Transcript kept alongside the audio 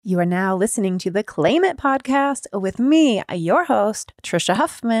You are now listening to the Claim It podcast with me, your host, Trisha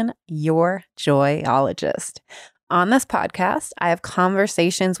Huffman, your joyologist. On this podcast, I have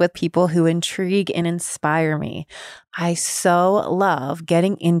conversations with people who intrigue and inspire me. I so love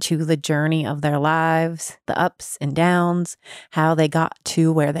getting into the journey of their lives, the ups and downs, how they got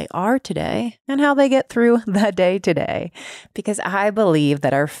to where they are today, and how they get through the day to day. Because I believe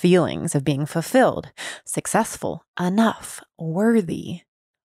that our feelings of being fulfilled, successful, enough, worthy,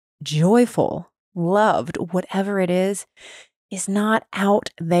 joyful, loved, whatever it is not out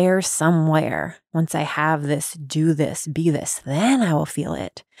there somewhere. Once I have this, do this, be this, then I will feel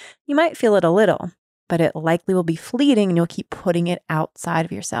it. You might feel it a little, but it likely will be fleeting and you'll keep putting it outside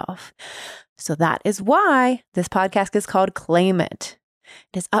of yourself. So that is why this podcast is called Claim It.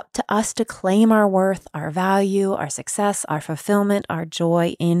 It is up to us to claim our worth, our value, our success, our fulfillment, our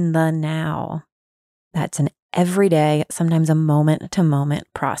joy in the now. That's an everyday, sometimes a moment-to-moment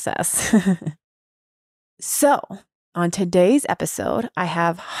process. So, on today's episode, I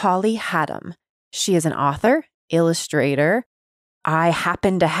have Holly Haddam. She is an author, illustrator. I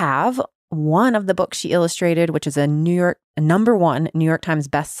happen to have one of the books she illustrated, which is a number one New York Times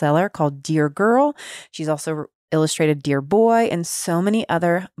bestseller called Dear Girl. She's also illustrated Dear Boy and so many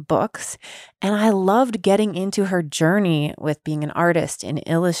other books. And I loved getting into her journey with being an artist, an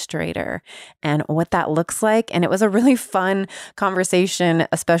illustrator, and what that looks like. And it was a really fun conversation,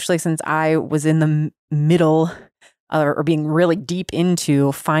 especially since I was in the middle or being really deep into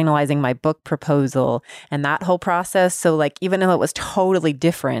finalizing my book proposal and that whole process. So like, even though it was totally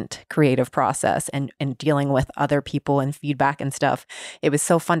different creative process and dealing with other people and feedback and stuff, it was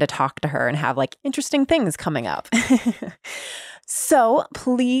so fun to talk to her and have like interesting things coming up. So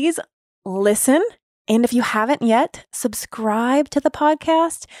please listen. And if you haven't yet, subscribe to the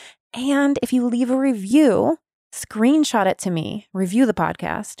podcast. And if you leave a review, screenshot it to me, review the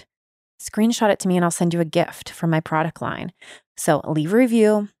podcast. Screenshot it to me and I'll send you a gift from my product line. So leave a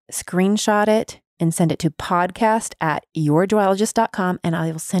review, screenshot it, and send it to podcast@yourjoyologist.com and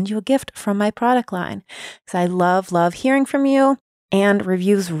I will send you a gift from my product line. Because I love hearing from you, and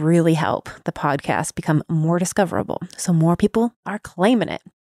reviews really help the podcast become more discoverable. So more people are claiming it.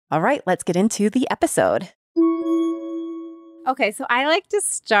 All right, let's get into the episode. Okay, so I like to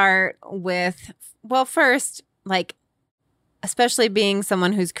start with, well, first, like, especially being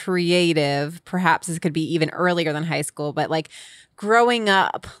someone who's creative, perhaps this could be even earlier than high school, but like growing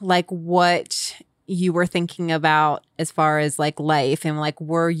up, like what you were thinking about as far as like life, and like,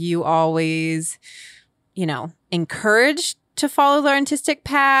 were you always, encouraged to follow the artistic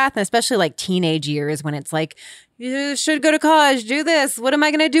path? And especially like teenage years when it's like, you should go to college, do this. What am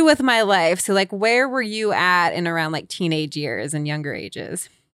I going to do with my life? So like, where were you at in around like teenage years and younger ages?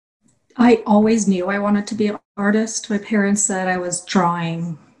 I always knew I wanted to be an artist. My parents said I was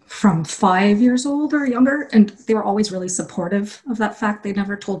drawing from 5 years old or younger, and they were always really supportive of that fact. They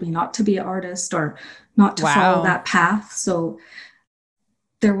never told me not to be an artist or not to follow that path. So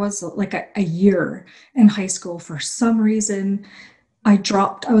there was like a year in high school, for some reason, I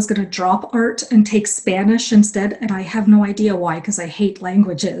was going to drop art and take Spanish instead. And I have no idea why, because I hate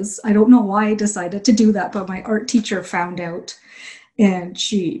languages. I don't know why I decided to do that, but my art teacher found out. And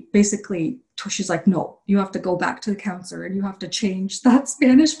she's like, no, you have to go back to the counselor and you have to change that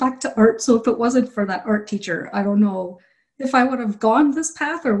Spanish back to art. So if it wasn't for that art teacher, I don't know if I would have gone this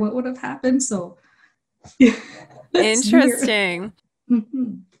path or what would have happened. So yeah, interesting.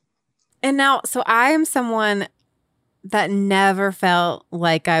 Mm-hmm. And now, so I am someone that never felt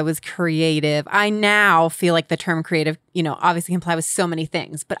like I was creative. I now feel like the term creative, obviously can apply with so many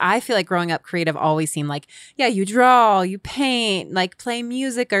things, but I feel like growing up creative always seemed like, yeah, you draw, you paint, like play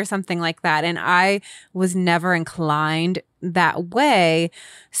music or something like that. And I was never inclined that way.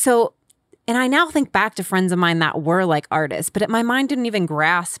 So, and I now think back to friends of mine that were like artists, but my mind didn't even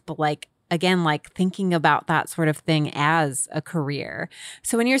grasp like, again, like thinking about that sort of thing as a career.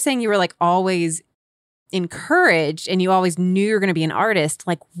 So when you're saying you were like always encouraged and you always knew you were going to be an artist,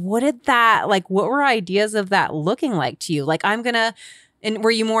 like what were ideas of that looking like to you? Like, and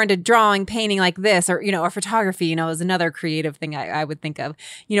were you more into drawing, painting like this, or, or photography, is another creative thing I would think of,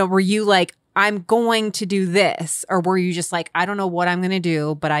 were you like, I'm going to do this? Or were you just like, I don't know what I'm going to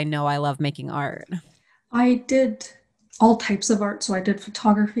do, but I know I love making art? I did all types of art. So I did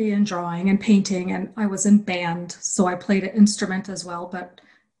photography and drawing and painting, and I was in band. So I played an instrument as well. But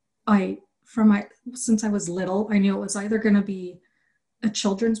since I was little, I knew it was either going to be a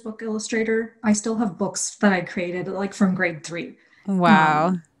children's book illustrator. I still have books that I created like from grade 3.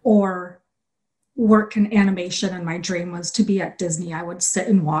 Wow. Or work in animation, and my dream was to be at Disney. I would sit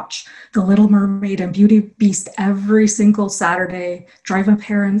and watch The Little Mermaid and Beauty Beast every single Saturday, drive my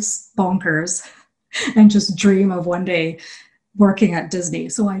parents bonkers, and just dream of one day working at Disney.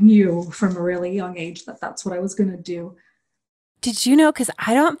 So I knew from a really young age that that's what I was going to do. Did you know? Because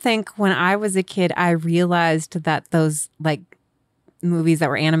I don't think when I was a kid, I realized that those like movies that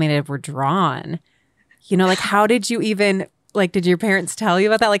were animated were drawn. You know, like how did you even, like, did your parents tell you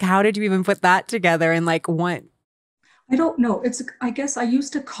about that? Like, how did you even put that together and like what? I don't know. I guess I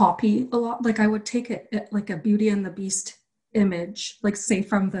used to copy a lot. Like I would take like a Beauty and the Beast image, like say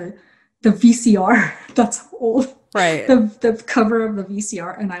from the VCR, that's old, Right. the cover of the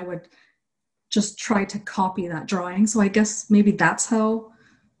VCR, and I would just try to copy that drawing. So I guess maybe that's how.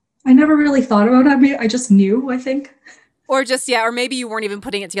 I never really thought about it. I mean, I just knew, I think. Or just, yeah, or maybe you weren't even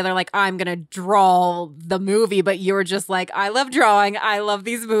putting it together like, I'm going to draw the movie, but you were just like, I love drawing. I love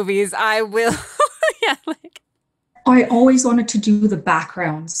these movies. I will. Yeah, like. I always wanted to do the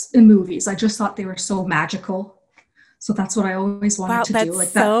backgrounds in movies. I just thought they were so magical. So that's what I always wanted to do. Like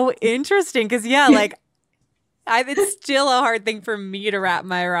so interesting because, yeah, like, it's still a hard thing for me to wrap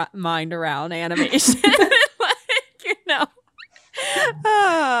my mind around animation. Like, you know.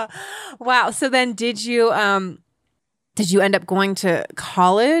 Wow. So then did you end up going to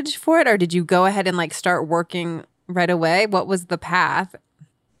college for it, or did you go ahead and like start working right away? What was the path?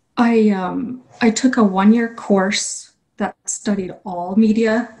 I took a 1-year course that studied all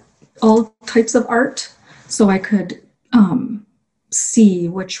media, all types of art, so I could see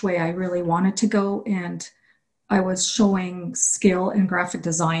which way I really wanted to go. And I was showing skill in graphic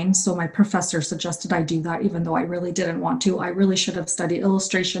design, so my professor suggested I do that, even though I really didn't want to. I really should have studied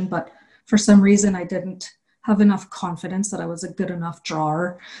illustration, but for some reason I didn't have enough confidence that I was a good enough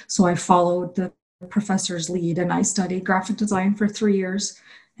drawer. So I followed the professor's lead and I studied graphic design for 3 years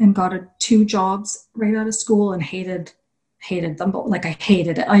and got 2 jobs right out of school and hated them. But like I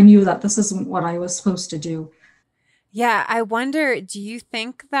hated it. I knew that this isn't what I was supposed to do. Yeah, I wonder, do you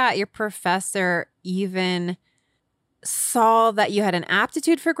think that your professor even saw that you had an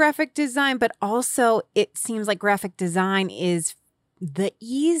aptitude for graphic design, but also it seems like graphic design is the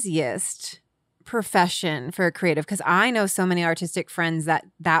easiest profession for a creative? Because I know so many artistic friends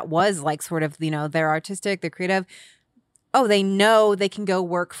that was like sort of, you know, they're artistic, they're creative. Oh, they know they can go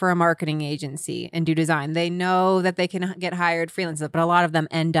work for a marketing agency and do design. They know that they can get hired freelance, but a lot of them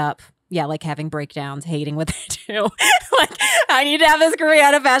end up, yeah, like having breakdowns, hating what they do. Like, I need to have this career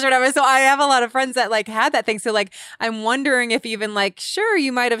out of fashion, whatever. So I have a lot of friends that like had that thing. So like, I'm wondering if even like, sure,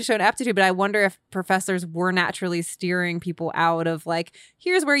 you might have shown aptitude, but I wonder if professors were naturally steering people out of like,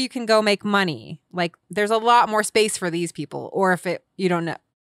 here's where you can go make money. Like, there's a lot more space for these people, or if you don't know,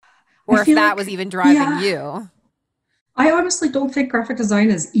 or if that was even driving you. I honestly don't think graphic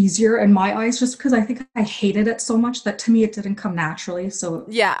design is easier in my eyes, just because I think I hated it so much that to me it didn't come naturally. So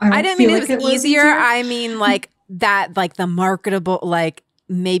yeah, I didn't mean it was easier. I mean like that, like the marketable, like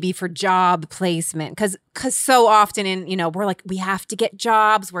maybe for job placement, because so often in, you know, we're like, we have to get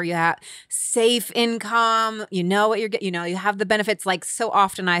jobs where you have safe income, you know what you're getting, you know, you have the benefits. Like so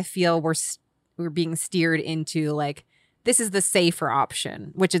often I feel we're being steered into like, this is the safer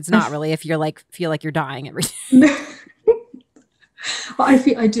option, which it's not really if you're like feel like you're dying every day. Well, I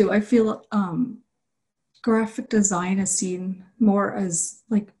feel graphic design is seen more as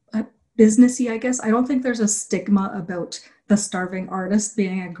like a businessy, I guess. I don't think there's a stigma about the starving artist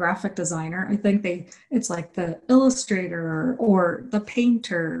being a graphic designer. I think it's like the illustrator or the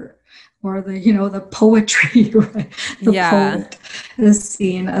painter or the, you know, the poetry, right? The poet is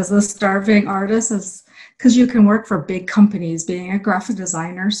seen as the starving artist, as because you can work for big companies being a graphic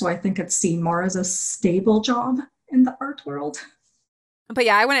designer. So I think it's seen more as a stable job in the art world. But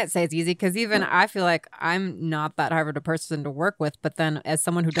yeah, I wouldn't say it's easy because even I feel like I'm not that hard of a person to work with. But then as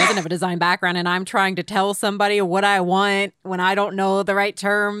someone who doesn't have a design background and I'm trying to tell somebody what I want when I don't know the right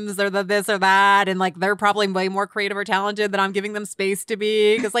terms or the this or that, and like they're probably way more creative or talented than I'm giving them space to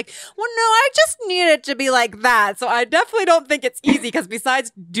be, because like, well, no, I just need it to be like that. So I definitely don't think it's easy because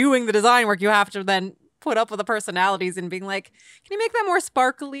besides doing the design work, you have to then put up with the personalities and being like, can you make that more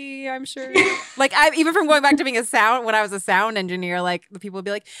sparkly? I'm sure. Like, even from going back to being when I was a sound engineer, like the people would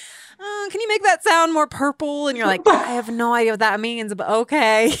be like, can you make that sound more purple? And you're like, I have no idea what that means, but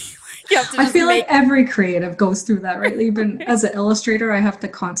okay. You have to I feel like every creative goes through that, right? Even as an illustrator, I have to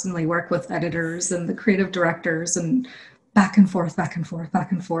constantly work with editors and the creative directors and back and forth, back and forth,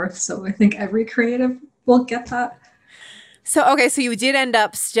 back and forth. So I think every creative will get that. So, okay, so you did end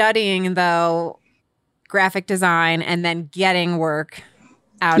up studying, though, graphic design and then getting work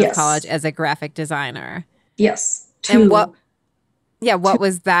out of college as a graphic designer. Yes. And what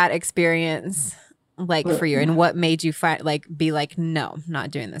was that experience like for you, and what made you be like, no,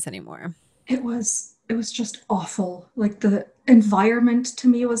 not doing this anymore? It was just awful. Like the environment to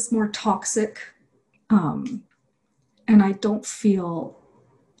me was more toxic. Um, and I don't feel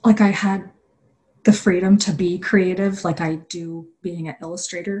like I had the freedom to be creative like I do being an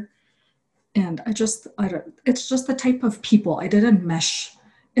illustrator. And I don't, it's just the type of people I didn't mesh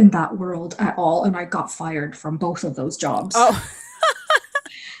in that world at all. And I got fired from both of those jobs. Oh,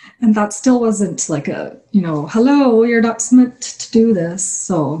 And that still wasn't like hello, you're not meant to do this.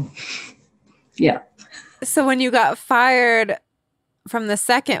 So, yeah. so when you got fired from the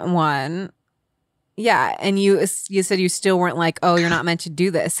second one, yeah, and you said you still weren't like, oh, you're not meant to do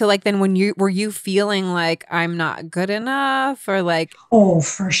this. So like then were you feeling like I'm not good enough, or like, Oh,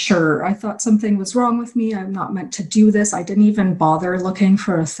 for sure. I thought something was wrong with me. I'm not meant to do this. I didn't even bother looking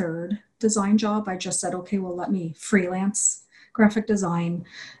for a third design job. I just said, okay, well, let me freelance graphic design.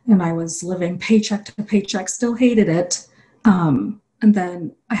 And I was living paycheck to paycheck, still hated it. And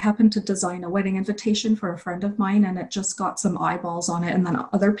then I happened to design a wedding invitation for a friend of mine, and it just got some eyeballs on it. And then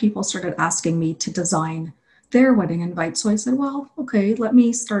other people started asking me to design their wedding invite. So I said, well, okay, let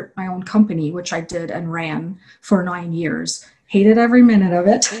me start my own company, which I did and ran for 9 years. Hated every minute of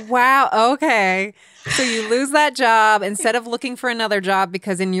it. wow, okay. So you lose that job instead of looking for another job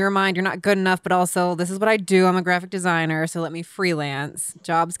because in your mind you're not good enough, but also this is what I do. I'm a graphic designer, so let me freelance.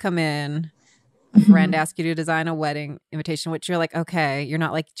 Jobs come in. A friend asks you to design a wedding invitation, which you're like, okay, you're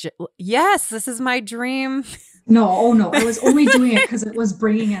not like, yes, this is my dream. No, oh no, I was only doing it because it was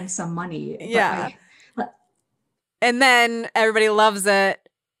bringing in some money. Yeah. And then everybody loves it.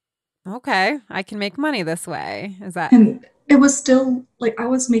 Okay, I can make money this way. Is that? And it was still like I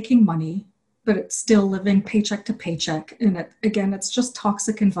was making money, but it's still living paycheck to paycheck. And it's just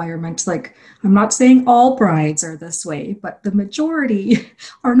toxic environment. Like I'm not saying all brides are this way, but the majority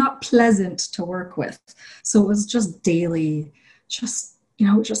are not pleasant to work with. So it was just daily, just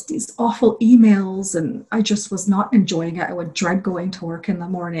these awful emails, and I just was not enjoying it. I would dread going to work in the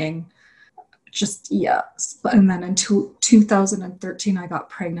morning. Just, yeah. And then in 2013, I got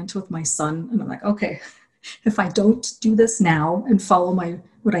pregnant with my son, and I'm like, okay, if I don't do this now and follow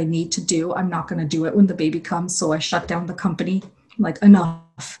what I need to do, I'm not going to do it when the baby comes. So I shut down the company. I'm like,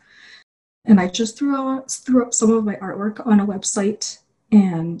 enough. And I just threw up some of my artwork on a website,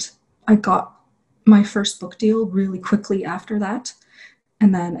 and I got my first book deal really quickly after that.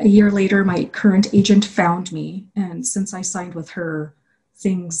 And then a year later, my current agent found me. And since I signed with her,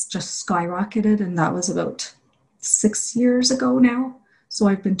 things just skyrocketed. And that was about 6 years ago now. So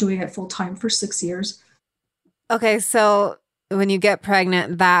I've been doing it full time for 6 years. Okay, so when you get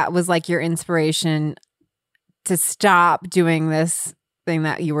pregnant, that was like your inspiration to stop doing this thing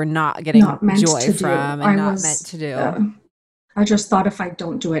that you were not getting joy from and not meant to do. I just thought if I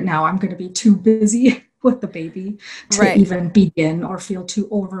don't do it now, I'm going to be too busy with the baby to even begin, or feel too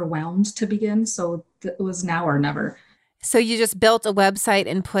overwhelmed to begin. So it was now or never. So you just built a website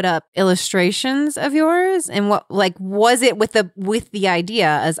and put up illustrations of yours, and what was it with the idea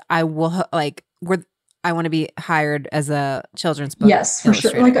as I want to be hired as a children's book? Yes, for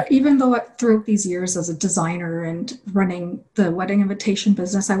sure. Like even though throughout these years as a designer and running the wedding invitation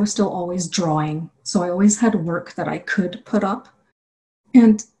business, I was still always drawing. So I always had work that I could put up.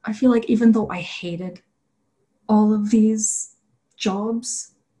 And I feel like even though I hated all of these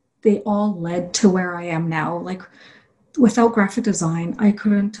jobs, they all led to where I am now. Like without graphic design, I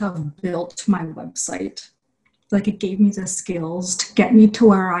couldn't have built my website. Like it gave me the skills to get me to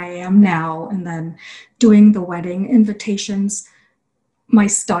where I am now. And then doing the wedding invitations, my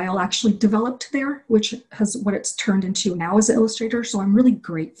style actually developed there, which has what it's turned into now as an illustrator. So I'm really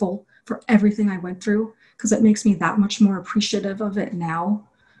grateful for everything I went through, because it makes me that much more appreciative of it now.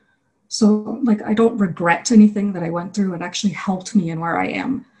 So like I don't regret anything that I went through. It actually helped me in where I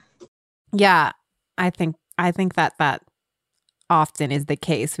am. Yeah, I think that often is the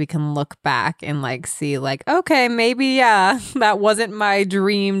case. We can look back and see okay, maybe that wasn't my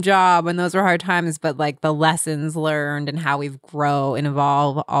dream job and those were hard times, but the lessons learned and how we've grow and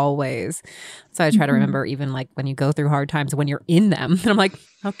evolve always. So I try to remember even when you go through hard times, when you're in them, and I'm like,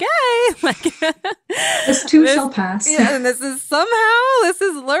 okay, this too shall pass. Yeah, and this is learning,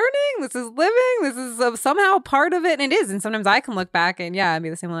 this is living, this is somehow part of it, and it is. And sometimes I can look back and be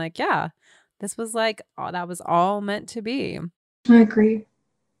the same, this was that was all meant to be. I agree.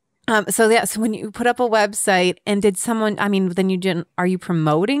 So when you put up a website, and did someone, then you didn't, are you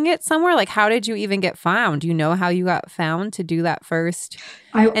promoting it somewhere? How did you even get found? Do you know how you got found to do that first?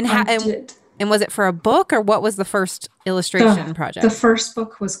 I did. And was it for a book, or what was the first illustration project? The first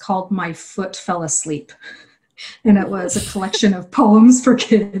book was called My Foot Fell Asleep. And it was a collection of poems for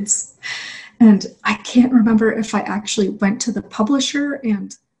kids. And I can't remember if I actually went to the publisher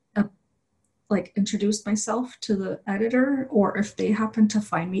and like introduced myself to the editor, or if they happened to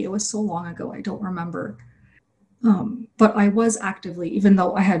find me. It was so long ago, I don't remember. But I was actively, even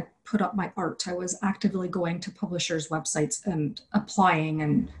though I had put up my art, I was actively going to publishers' websites and applying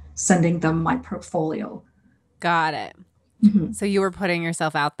and sending them my portfolio. Got it. Mm-hmm. So you were putting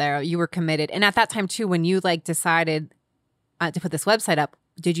yourself out there. You were committed. And at that time too, when you like decided to put this website up,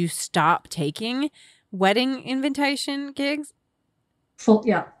 did you stop taking wedding invitation gigs? Full.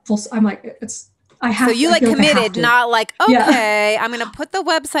 I'm like, I have. So you I like feel like I have committed, to. not like, okay, Yeah. I'm going to put the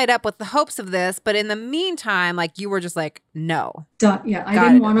website up with the hopes of this. But in the meantime, like you were just like, no. Done. Yeah, I Got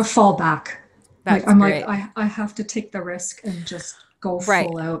didn't it. want to fall back. Like That's I'm great. like, I have to take the risk and just go Right.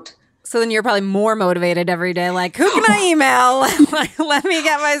 full out. So then you're probably more motivated every day. Like, who can I email? Like, let me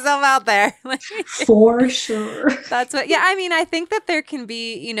get myself out there. For sure. That's what, yeah. I mean, I think that there can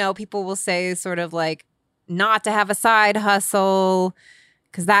be, you know, people will say sort of like not to have a side hustle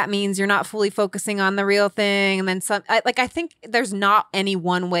because that means you're not fully focusing on the real thing. And then I think there's not any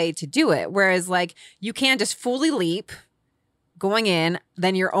one way to do it. Whereas like you can just fully leap going in,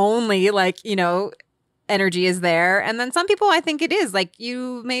 then you're only like, you know, energy is there. And then some people, I think it is like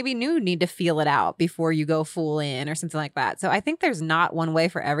you maybe need to feel it out before you go full in or something like that. So I think there's not one way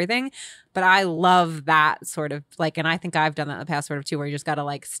for everything, but I love that sort of like, and I think I've done that in the past sort of too, where you just got to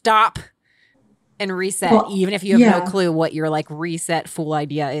like stop and reset, Well, even if you have no clue what your like reset full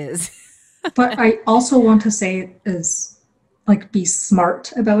idea is. But I also want to say is like be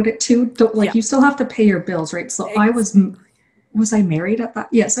smart about it too. Don't like Yeah. you still have to pay your bills, right? So I was I married at that?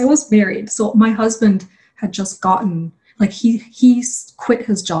 Yes, I was married. So my husband had just gotten like he quit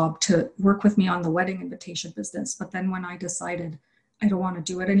his job to work with me on the wedding invitation business. But then when I decided I don't want to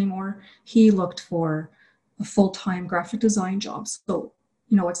do it anymore, he looked for a full-time graphic design job. So,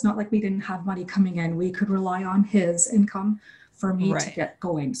 you know, it's not like we didn't have money coming in. We could rely on his income for me to get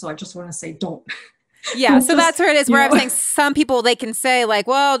going. So I just want to say, don't. Yeah, don't so just, that's where it is, you where know. I'm saying some people, they can say like,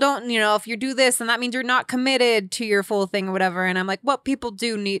 well, don't, you know, if you do this, then that means you're not committed to your full thing or whatever. And I'm like, well, people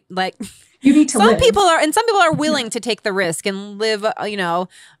do need like, You need to some live. people are willing to take the risk and live, you know,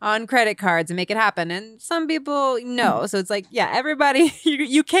 on credit cards and make it happen. And some people, no. So it's like, yeah, everybody,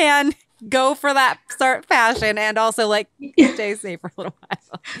 you can go for that start fashion and also like stay safe for a little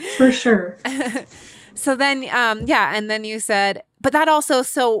while. For sure. So then, yeah. And then you said, but that also,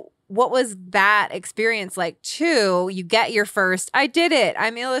 so what was that experience like too? You get your first, I did it.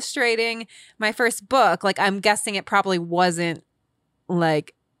 I'm illustrating my first book. Like, I'm guessing it probably wasn't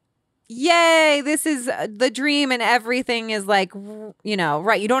like, yay, this is the dream and everything is like, you know,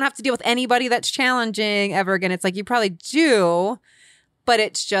 right. You don't have to deal with anybody that's challenging ever again. It's like, you probably do, but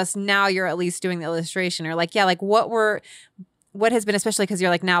it's just now you're at least doing the illustration or like, yeah, like what has been, especially because you're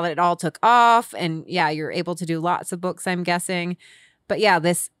like, now that it all took off and yeah, you're able to do lots of books, I'm guessing. But yeah,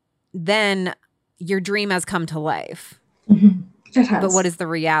 then your dream has come to life. Mm-hmm. It has. But what is the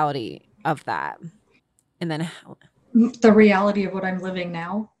reality of that? And then the reality of what I'm living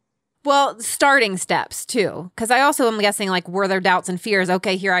now? Well, starting steps too. Because I also am guessing like, were there doubts and fears?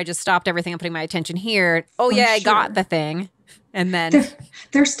 Okay, here I just stopped everything. I'm putting my attention here. Oh yeah, I got the thing. And then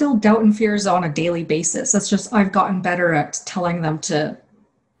there's still doubt and fears on a daily basis. That's just, I've gotten better at telling them to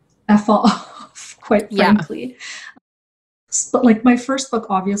F off, quite frankly. But like my first book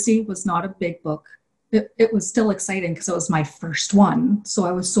obviously was not a big book. It was still exciting because it was my first one. So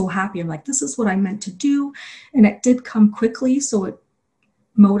I was so happy. I'm like, this is what I meant to do. And it did come quickly. So it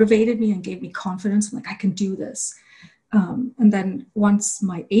motivated me and gave me confidence. I'm like, I can do this. And then once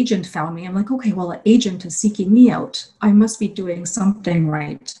my agent found me, I'm like, okay, well, an agent is seeking me out. I must be doing something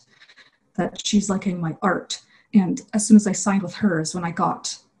right, that she's liking my art. And as soon as I signed with her is when I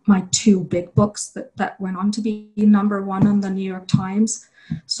got my 2 big books that went on to be #1 on the New York Times.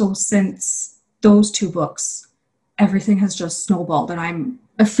 So since those 2 books, everything has just snowballed and I'm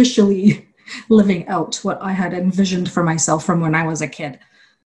officially living out what I had envisioned for myself from when I was a kid.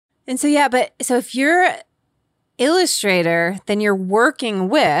 And so, yeah, but so if you're illustrator, then you're working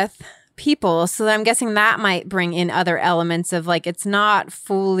with people. So I'm guessing that might bring in other elements of like, it's not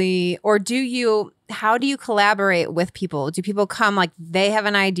fully, or how do you collaborate with people? Do people come like they have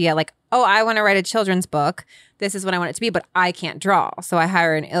an idea like, oh, I want to write a children's book. This is what I want it to be, but I can't draw. So I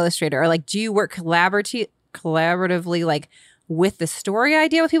hire an illustrator. Or like, do you work collaboratively like with the story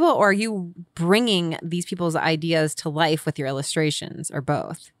idea with people, or are you bringing these people's ideas to life with your illustrations, or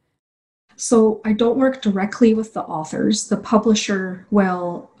both? So I don't work directly with the authors. The publisher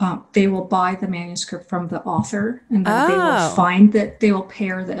they will buy the manuscript from the author, and then they will find that they will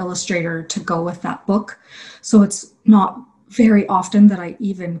pair the illustrator to go with that book. So it's not very often that I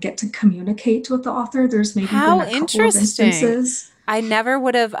even get to communicate with the author. There's maybe been How a couple of interesting. instances. I never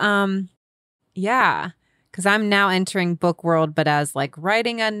would have, yeah, because I'm now entering book world, but as like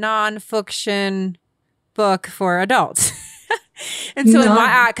writing a nonfiction book for adults. And so in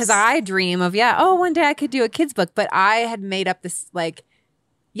my, because Nice. I dream of, yeah, oh, one day I could do a kid's book, but I had made up this like,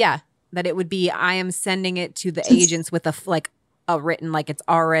 yeah, that it would be, I am sending it to the Just agents with like a written, like it's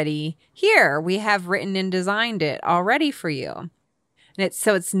already here. We have written and designed it already for you. And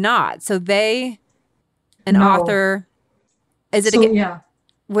it's not. So an no. author, is it, So yeah,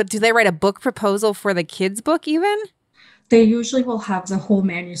 what, do they write a book proposal for the kids' book even? they usually will have the whole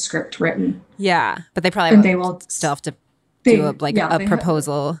manuscript written, Yeah, but they probably and they will still have to do they yeah a they have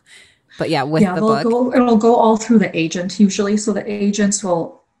proposal. But yeah, with yeah the they'll book. go it'll go all through the agent usually. So the agents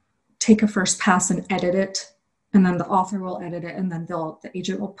will take a first pass and edit it, and then the author will edit it, and then the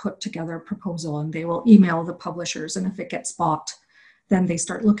agent will put together a proposal, and they will email the publishers. And if it gets bought, then they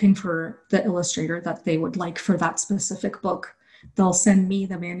start looking for the illustrator that they would like for that specific book. They'll send me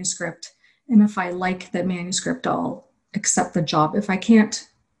the manuscript, and if I like the manuscript, I'll accept the job. If I can't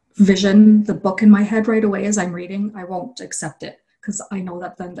vision the book in my head right away as I'm reading, I won't accept it, because I know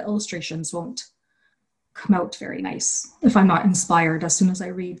that then the illustrations won't come out very nice if I'm not inspired as soon as I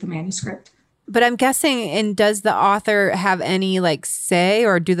read the manuscript. But I'm guessing, and does the author have any like say,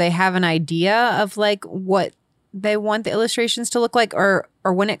 or do they have an idea of like what they want the illustrations to look like, or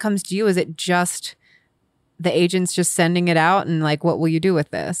when it comes to you, is it just the agent's just sending it out and like, what will you do with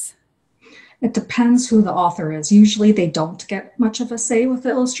this? It depends who the author is. Usually they don't get much of a say with the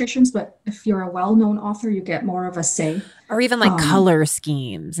illustrations, but if you're a well-known author, you get more of a say. Or even like Um, color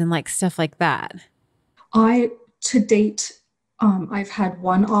schemes and like stuff like that. I, to date, I've had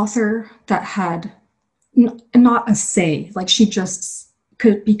one author that had not a say. Like she just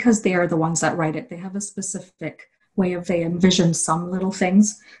could, because they are the ones that write it, they have a specific way of they envision some little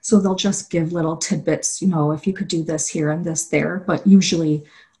things. So they'll just give little tidbits, if you could do this here and this there. But usually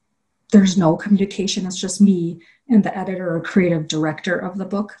there's no communication. It's just me and the editor or creative director of the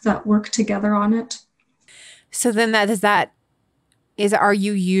book that work together on it. So then are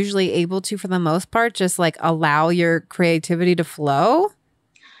you usually able to, for the most part, just like allow your creativity to flow?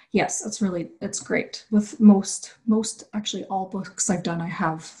 Yes, it's great. With most actually all books I've done, I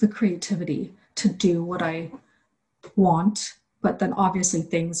have the creativity to do what I want, but then obviously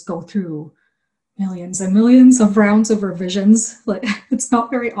things go through millions and millions of rounds of revisions. Like it's not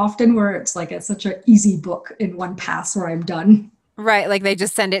very often where it's such an easy book in one pass where I'm done. Right. Like they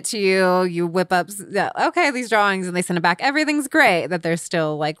just send it to you, you whip up, yeah, okay, these drawings, and they send it back. Everything's great. That there's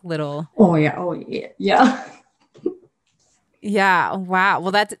still like little. Oh yeah, yeah. Yeah. Wow.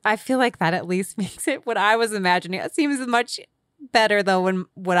 Well, I feel like that at least makes it what I was imagining. It seems much better though when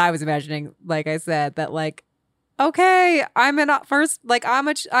what I was imagining, like I said, that like, okay, I'm in first, like I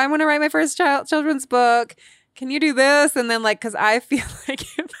want to write my first children's book. Can you do this? And then like, cause I feel like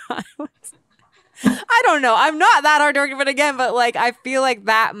if I was, I don't know. I'm not that hardworking, but again, but like I feel like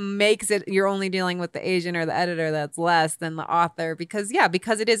that makes it you're only dealing with the agent or the editor that's less than the author because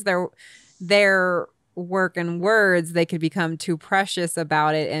it is their work and words, they could become too precious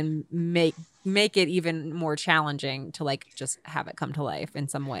about it and make it even more challenging to like just have it come to life in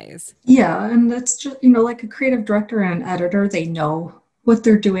some ways. Yeah, and that's just, like a creative director and an editor, they know what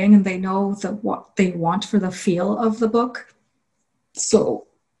they're doing and they know what they want for the feel of the book. So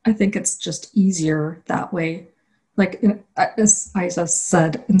I think it's just easier that way. Like as I just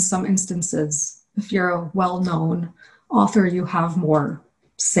said, in some instances, if you're a well-known author, you have more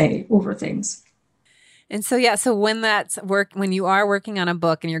say over things. And so, yeah, so when you are working on a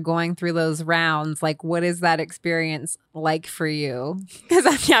book and you're going through those rounds, like what is that experience like for you? Because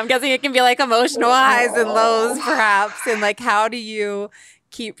I'm guessing it can be like emotional highs and lows, perhaps. And like, how do you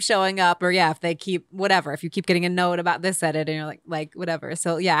keep showing up? Or yeah, if you keep getting a note about this edit and you're like whatever.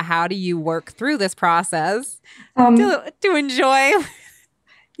 So yeah, how do you work through this process Um, to enjoy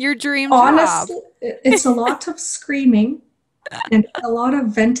your dream job? Honestly, it's a lot of screaming and a lot of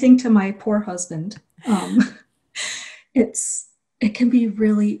venting to my poor husband. Um, it can be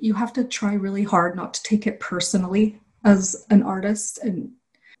really, you have to try really hard not to take it personally as an artist, and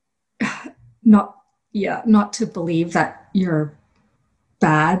not, yeah, not to believe that you're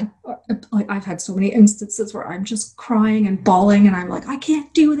bad. Like I've had so many instances where I'm just crying and bawling and I'm like, I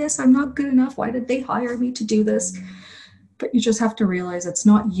can't do this. I'm not good enough. Why did they hire me to do this? But you just have to realize it's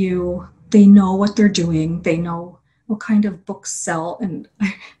not you. They know what they're doing. They know what kind of books sell. And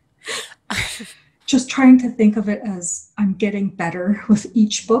just trying to think of it as I'm getting better with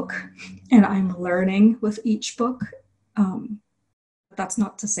each book and I'm learning with each book. That's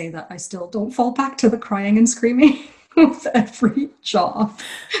not to say that I still don't fall back to the crying and screaming. with every job.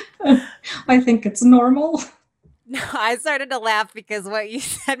 I think it's normal. No, I started to laugh because what you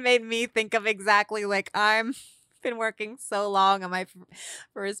said made me think of exactly like I'm been working so long on my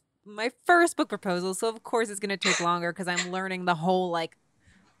first book proposal. So of course it's going to take longer because I'm learning the whole like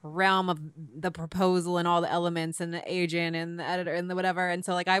realm of the proposal and all the elements and the agent and the editor and the whatever. And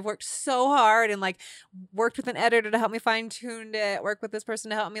so like I've worked so hard and like worked with an editor to help me fine tune it, work with this person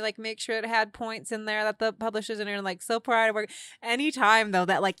to help me like make sure it had points in there that the publishers in are like so proud of work. Anytime though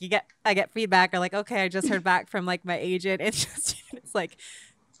that like I get feedback or like, okay, I just heard back from like my agent. It's like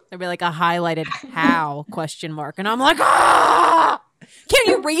there'll be like a highlighted how ? And I'm like, ah, can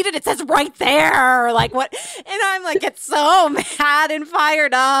you read it? It says right there. Like what? And I'm like, get so mad and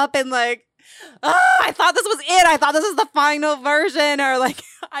fired up and like, I thought this was it. I thought this was the final version. Or like,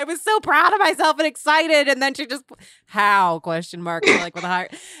 I was so proud of myself and excited. And then she just, how ? And like with a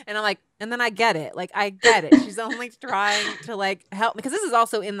heart. And I'm like, and then I get it. Like, I get it. She's only trying to like help because this is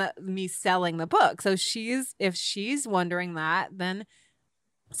also in me selling the book. So if she's wondering that, then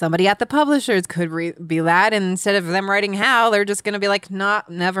somebody at the publishers could be that. And instead of them writing how, they're just going to be like,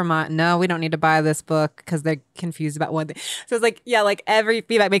 never mind. No, we don't need to buy this book because they're confused about one thing. So it's like, yeah, like every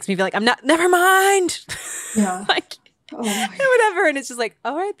feedback makes me feel like never mind. Yeah. Like, whatever. And it's just like,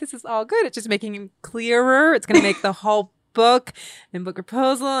 all right, this is all good. It's just making him clearer. It's going to make the whole book and book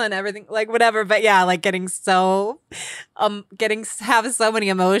proposal and everything like whatever. But yeah, like have so many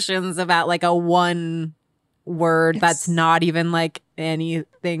emotions about like a one word that's not even like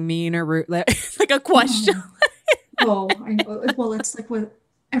anything mean or rude, like a question. Well, it's like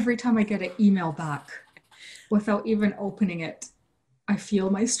every time I get an email back without even opening it, I feel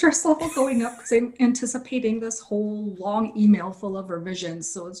my stress level going up because I'm anticipating this whole long email full of revisions.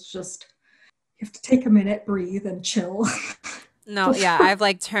 So it's just, you have to take a minute, breathe, and chill. No, yeah, I've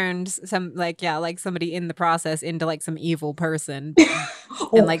like turned some like somebody in the process into like some evil person.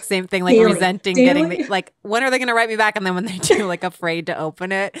 And like same thing, like resenting getting like when are they going to write me back? And then when they do, like afraid to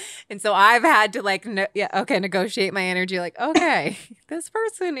open it. And so I've had to like negotiate my energy. Like, okay, this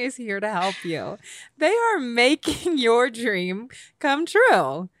person is here to help you. They are making your dream come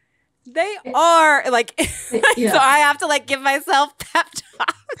true. They are like, so I have to like give myself pep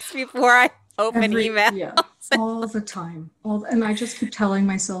talks before I open email. Yeah, all the time. And I just keep telling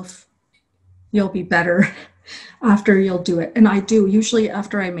myself, you'll be better after you'll do it. And I do. Usually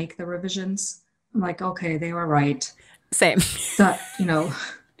after I make the revisions, I'm like, okay, they were right. Same. That,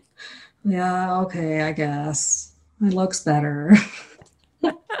 yeah, okay, I guess. It looks better.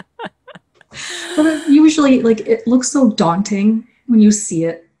 But usually, like, it looks so daunting when you see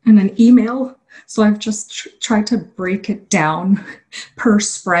it in an email. So I've just tried to break it down per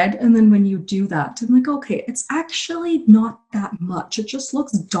spread. And then when you do that, I'm like, okay, it's actually not that much. It just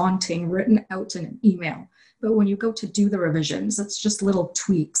looks daunting written out in an email. But when you go to do the revisions, it's just little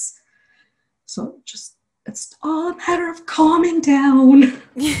tweaks. So it's all a matter of calming down.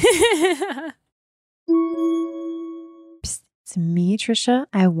 It's me, Trisha.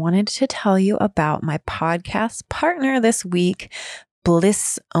 I wanted to tell you about my podcast partner this week,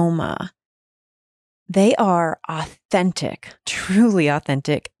 Blissoma. They are authentic, truly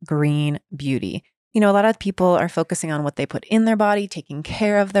authentic green beauty. A lot of people are focusing on what they put in their body, taking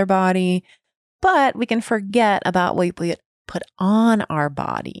care of their body, but we can forget about what we put on our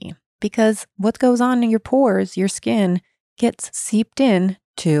body because what goes on in your pores, your skin, gets seeped in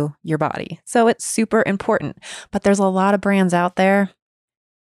to your body. So it's super important. But there's a lot of brands out there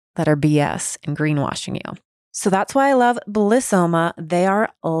that are BS and greenwashing you. So that's why I love Blissoma. They are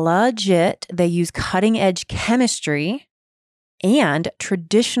legit. They use cutting edge chemistry and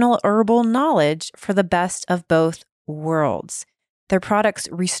traditional herbal knowledge for the best of both worlds. Their products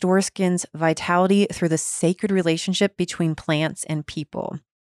restore skin's vitality through the sacred relationship between plants and people.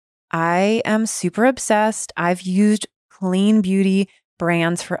 I am super obsessed. I've used clean beauty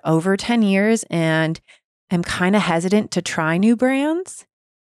brands for over 10 years and am kind of hesitant to try new brands.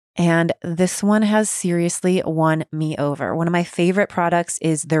 And this one has seriously won me over. One of my favorite products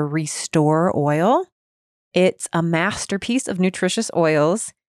is their Restore Oil. It's a masterpiece of nutritious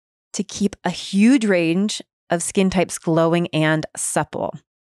oils to keep a huge range of skin types glowing and supple.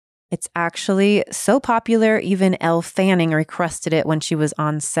 It's actually so popular, even Elle Fanning requested it when she was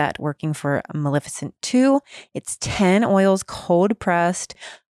on set working for Maleficent 2. It's 10 oils cold pressed,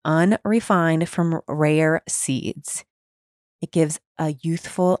 unrefined from rare seeds. It gives a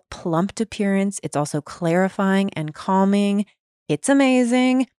youthful, plumped appearance. It's also clarifying and calming. It's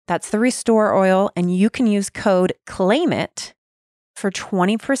amazing. That's the Restore Oil, and you can use code CLAIMIT for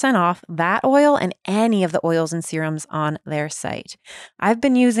 20% off that oil and any of the oils and serums on their site. I've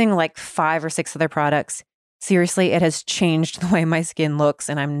been using like 5 or 6 of their products Seriously, it has changed the way my skin looks,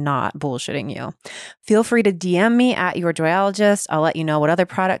 and I'm not bullshitting you. Feel free to DM me at Your Joyologist. I'll let you know what other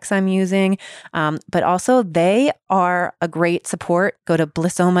products I'm using. But also, they are a great support. Go to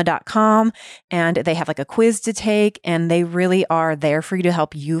blissoma.com, and they have like a quiz to take, and they really are there for you to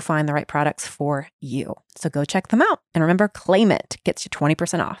help you find the right products for you. So go check them out. And remember, Claim It gets you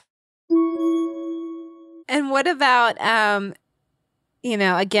 20% off. And what about,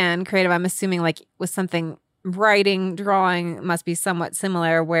 again, creative, I'm assuming like with something writing, drawing must be somewhat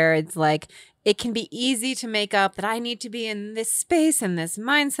similar, where it's like it can be easy to make up that I need to be in this space and this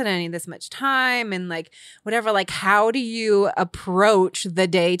mindset, I need this much time and like whatever. Like, how do you approach the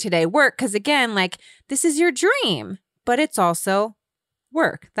day-to-day work? Because again, like this is your dream, but it's also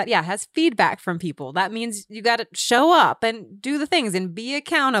work that has feedback from people. That means you got to show up and do the things and be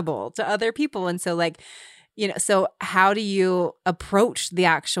accountable to other people. And so like, so how do you approach the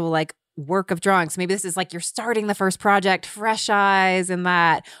actual like work of drawing? So maybe this is like you're starting the first project, fresh eyes and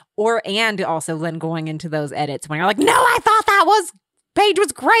that, and also then going into those edits when you're like, no, I thought that page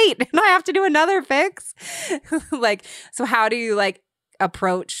was great and I have to do another fix. Like, so how do you like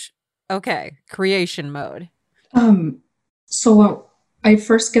approach, creation mode? So I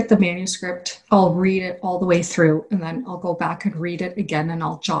first get the manuscript, I'll read it all the way through, and then I'll go back and read it again, and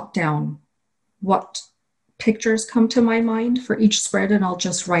I'll jot down what pictures come to my mind for each spread, and I'll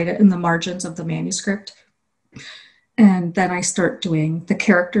just write it in the margins of the manuscript. And then I start doing the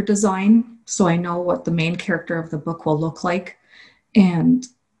character design, so I know what the main character of the book will look like. And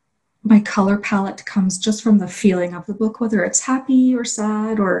my color palette comes just from the feeling of the book, whether it's happy or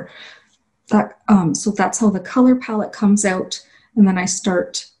sad or that. So that's how the color palette comes out. And then I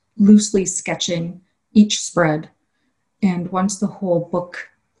start loosely sketching each spread. And once the whole book,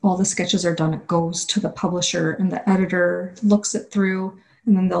 all the sketches are done, it goes to the publisher, and the editor looks it through,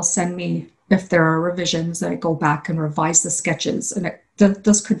 and then they'll send me, if there are revisions, that I go back and revise the sketches. And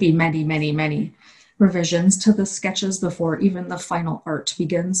this could be many, many, many revisions to the sketches before even the final art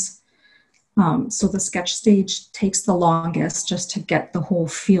begins. So the sketch stage takes the longest just to get the whole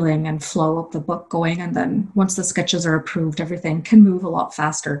feeling and flow of the book going. And then once the sketches are approved, everything can move a lot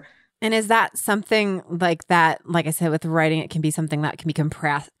faster. And is that something like that, like I said, with writing, it can be something that can be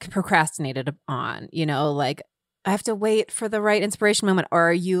procrastinated on, like I have to wait for the right inspiration moment? Or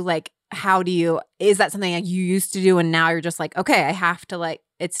are you like, is that something like you used to do and now you're just like, okay, I have to like,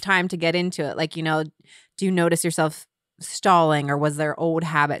 it's time to get into it. Like, do you notice yourself stalling, or was there old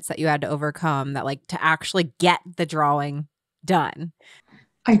habits that you had to overcome that like to actually get the drawing done?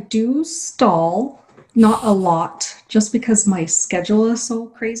 I do stall. Not a lot, just because my schedule is so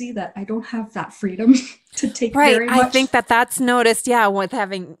crazy that I don't have that freedom to take very much. I think that's noticed, with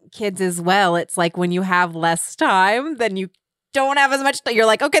having kids as well. It's like when you have less time, then you don't have as much. You're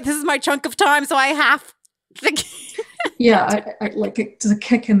like, okay, this is my chunk of time, so I have to. Yeah, I like it's a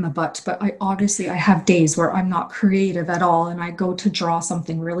kick in the butt, but I have days where I'm not creative at all, and I go to draw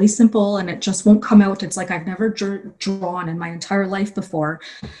something really simple and it just won't come out. It's like I've never drawn in my entire life before.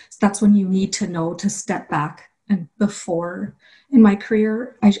 So that's when you need to know to step back. And before in my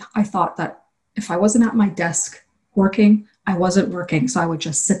career, I thought that if I wasn't at my desk working, I wasn't working. So I would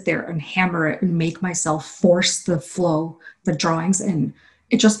just sit there and hammer it and make myself force the flow, the drawings, and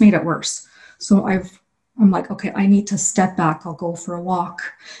it just made it worse. So I'm like, okay, I need to step back. I'll go for a walk,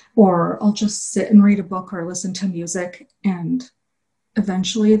 or I'll just sit and read a book or listen to music, and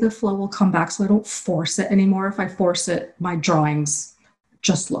eventually the flow will come back. So I don't force it anymore. If I force it, my drawings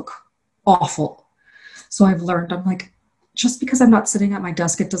just look awful. So I've learned, I'm like, just because I'm not sitting at my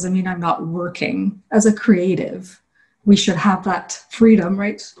desk, it doesn't mean I'm not working. As a creative, we should have that freedom,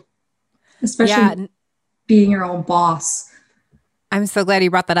 right? Especially being your own boss. I'm so glad you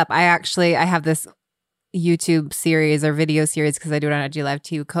brought that up. I have this YouTube series or video series, because I do it on IG Live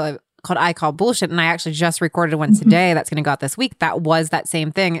too, called I Call Bullshit. And I actually just recorded one today that's going to go out this week. That was that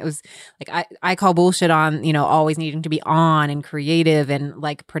same thing. It was like, I call bullshit on, always needing to be on and creative and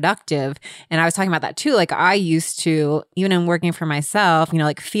like productive. And I was talking about that too. Like I used to, even in working for myself,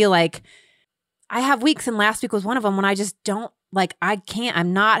 like feel like I have weeks, and last week was one of them, when I just don't, like,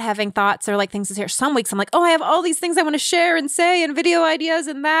 I'm not having thoughts or like things to share. Some weeks I'm like, oh, I have all these things I want to share and say and video ideas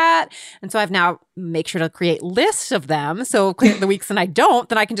and that. And so I've now make sure to create lists of them. So the weeks and I don't,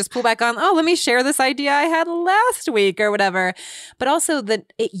 then I can just pull back on, oh, let me share this idea I had last week or whatever. But also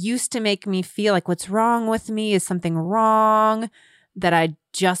that it used to make me feel like what's wrong with me, is something wrong, that I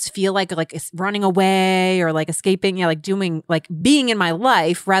just feel like it's running away or like escaping, like doing, like being in my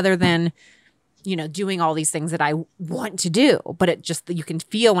life rather than doing all these things that I want to do, but it just, you can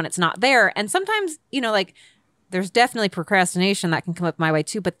feel when it's not there. And sometimes, like there's definitely procrastination that can come up my way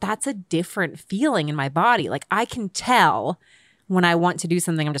too, but that's a different feeling in my body. Like I can tell when I want to do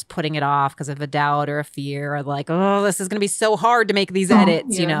something, I'm just putting it off because of a doubt or a fear, or like, oh, this is going to be so hard to make these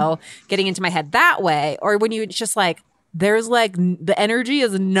edits, you know, getting into my head that way. Or when you just like, there's like the energy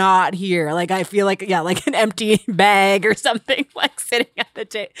is not here. Like I feel like, yeah, like an empty bag or something, like sitting at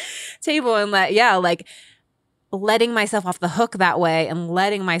the table and like letting myself off the hook that way and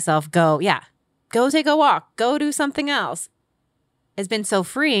letting myself go, go take a walk, go do something else has been so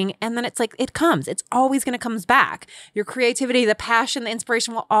freeing. And then it's like, it's always going to come back. Your creativity, the passion, the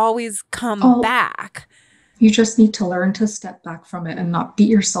inspiration will always come back. You just need to learn to step back from it and not beat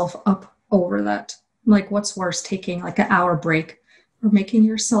yourself up over that. Like what's worse, taking like an hour break or making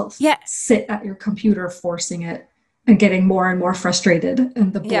yourself sit at your computer, forcing it and getting more and more frustrated,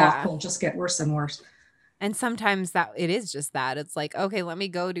 and the block will just get worse and worse. And sometimes that it is just that. It's like, okay, let me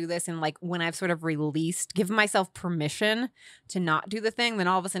go do this. And like when I've sort of released, given myself permission to not do the thing, then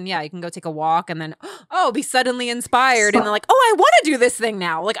all of a sudden, you can go take a walk and then, be suddenly inspired. And then like, I want to do this thing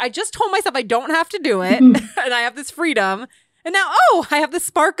now. Like I just told myself I don't have to do it and I have this freedom. And now, I have this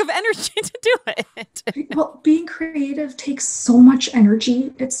spark of energy to do it. Well, being creative takes so much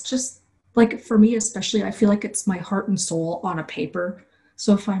energy. It's just like, for me especially, I feel like it's my heart and soul on a paper.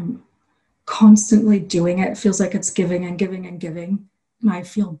 So if I'm constantly doing it, it feels like it's giving and giving and giving. And I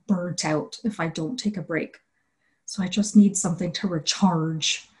feel burnt out if I don't take a break. So I just need something to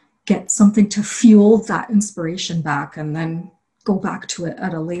recharge, get something to fuel that inspiration back, and then go back to it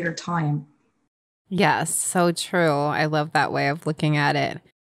at a later time. Yes, so true. I love that way of looking at it.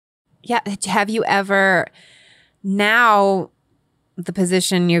 Yeah. Have you ever, now the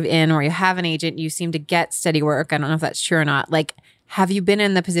position you're in or you have an agent, you seem to get steady work. I don't know if that's true or not. Like, have you been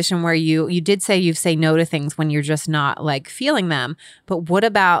in the position where you did say you say no to things when you're just not like feeling them, but what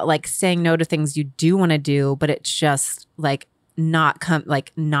about like saying no to things you do want to do, but it's just like not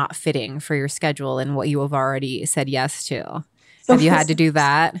fitting for your schedule and what you have already said yes to? Have you had to do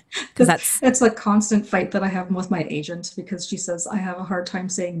that? Because it's a constant fight that I have with my agent, because she says I have a hard time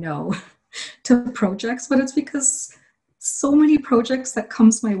saying no to projects, but it's because so many projects that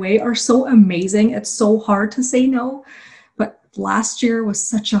comes my way are so amazing. It's so hard to say no. But last year was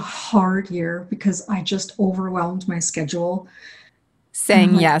such a hard year because I just overwhelmed my schedule.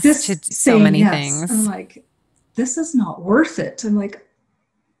 Saying yes to so many things. I'm like, this is not worth it. I'm like,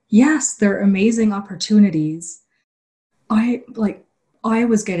 yes, they're amazing opportunities. I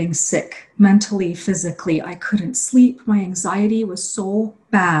was getting sick mentally, physically. I couldn't sleep. My anxiety was so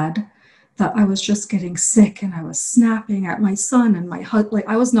bad that I was just getting sick, and I was snapping at my son and my husband. Like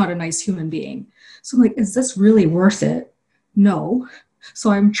I was not a nice human being. So I'm like, is this really worth it? No.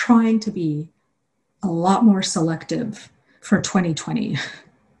 So I'm trying to be a lot more selective for 2020.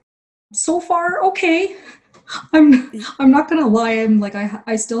 So far, okay. I'm not gonna lie. I'm like,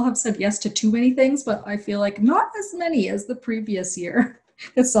 I still have said yes to too many things, but I feel like not as many as the previous year.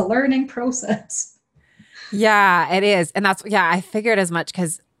 It's a learning process. Yeah, it is. And I figured as much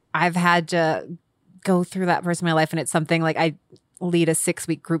because I've had to go through that first in my life. And it's something like I lead a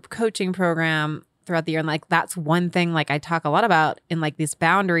 6-week group coaching program throughout the year. And like, that's one thing like I talk a lot about in like these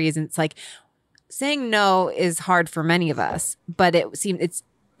boundaries. And it's like saying no is hard for many of us, but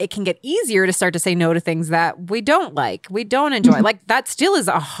it can get easier to start to say no to things that we don't like, we don't enjoy. Like that still is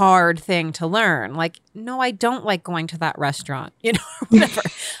a hard thing to learn. Like, no, I don't like going to that restaurant, whatever.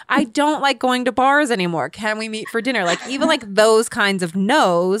 I don't like going to bars anymore. Can we meet for dinner? Like even like those kinds of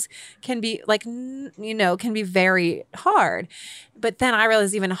no's can be like, can be very hard. But then I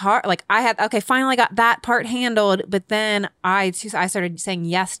realized even hard, like finally got that part handled. But then I started saying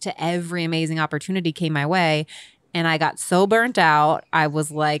yes to every amazing opportunity came my way. And I got so burnt out. I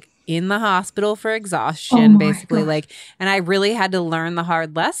was like in the hospital for exhaustion, basically. Like, and I really had to learn the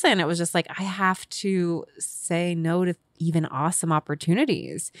hard lesson. It was just like, I have to say no to even awesome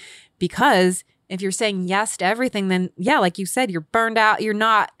opportunities, because if you're saying yes to everything, then like you said, you're burned out. You're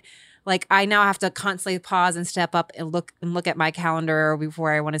not like, I now have to constantly pause and step up and look at my calendar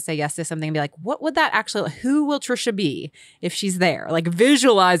before I want to say yes to something and be like, what would that actually, who will Trisha be if she's there? Like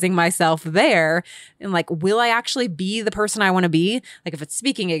visualizing myself there and like, will I actually be the person I want to be? Like if it's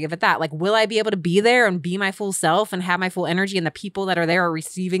speaking gig, if it's that, like, will I be able to be there and be my full self and have my full energy, and the people that are there are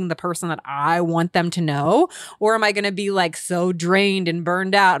receiving the person that I want them to know? Or am I going to be like so drained and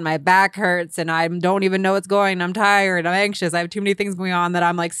burned out and my back hurts and I don't even know what's going, I'm tired, I'm anxious, I have too many things going on that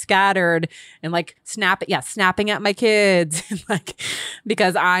I'm like scattered and like snapping at my kids like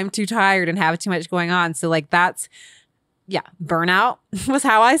because I'm too tired and have too much going on. So like that's yeah, burnout was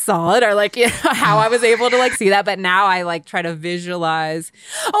how I saw it, or like how I was able to like see that. But now I like try to visualize,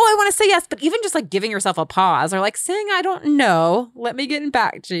 oh, I want to say yes. But even just like giving yourself a pause or like saying, I don't know, let me get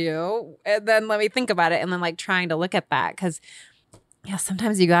back to you. And then let me think about it. And then like trying to look at that. Cause yeah,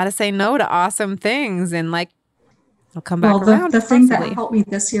 sometimes you got to say no to awesome things and like it'll come back around. The thing that helped me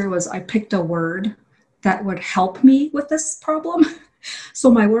this year was I picked a word that would help me with this problem.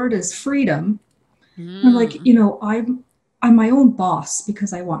 So my word is freedom. I'm like, I'm my own boss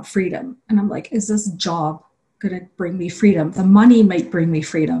because I want freedom. And I'm like, is this job going to bring me freedom? The money might bring me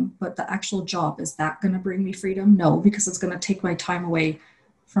freedom, but the actual job, is that going to bring me freedom? No, because it's going to take my time away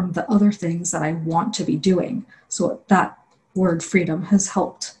from the other things that I want to be doing. So that word freedom has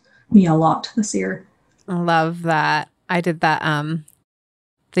helped me a lot this year. I love that. I did that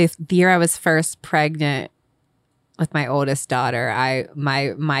the year I was first pregnant with my oldest daughter.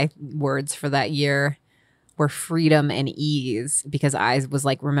 My words for that year were freedom and ease, because I was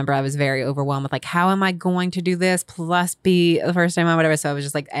like, remember, I was very overwhelmed with like, how am I going to do this plus be the first time on whatever. So I was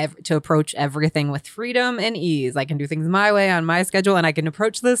just like to approach everything with freedom and ease. I can do things my way on my schedule and I can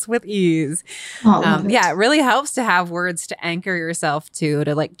approach this with ease. Yeah, it really helps to have words to anchor yourself to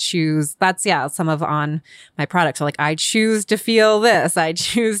like choose. That's some of on my products. So like, I choose to feel this. I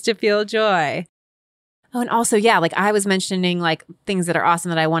choose to feel joy. Oh, and also, like I was mentioning like things that are awesome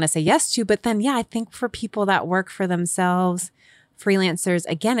that I want to say yes to. But then, I think for people that work for themselves, freelancers,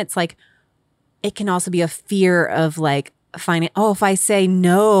 again, it's like, it can also be a fear of like, if I say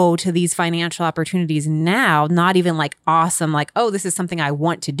no to these financial opportunities now, not even like awesome, like, oh, this is something I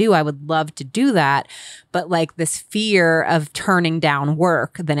want to do. I would love to do that. But like this fear of turning down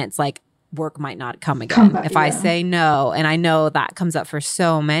work, then it's like, work might not come again if I say no. And I know that comes up for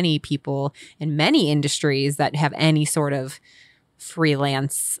so many people in many industries that have any sort of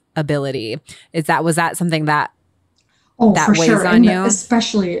freelance ability. Was that something that for weighs sure. on you?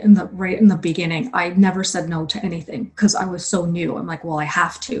 Especially in the beginning, I never said no to anything because I was so new. I'm like, well, I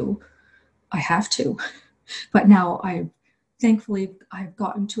have to. But now thankfully I've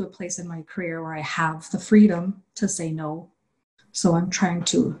gotten to a place in my career where I have the freedom to say no. So I'm trying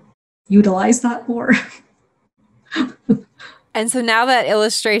to utilize that more. And so now that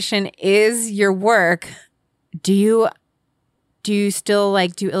illustration is your work, do you still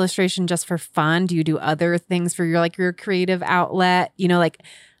like do illustration just for fun? Do you do other things for your creative outlet? Like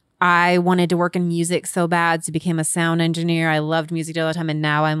I wanted to work in music so bad, so became a sound engineer. I loved music all the time. And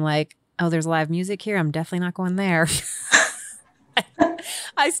now I'm like, oh, there's live music here. I'm definitely not going there.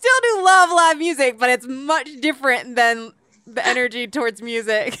 I still do love live music, but it's much different than the energy towards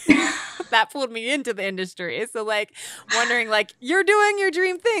music that pulled me into the industry. So like wondering like, you're doing your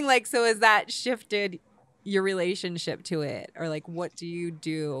dream thing. Like, so has that shifted your relationship to it? Or like, what do you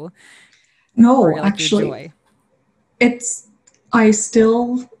do? No, actually,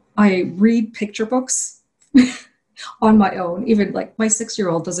 I read picture books on my own. Even like my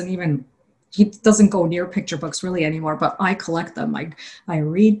 6-year-old he doesn't go near picture books really anymore, but I collect them. I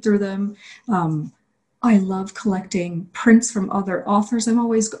read through them. I love collecting prints from other authors. I'm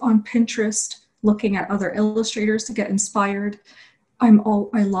always on Pinterest looking at other illustrators to get inspired. I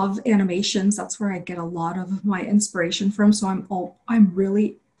love animations. That's where I get a lot of my inspiration from. So I'm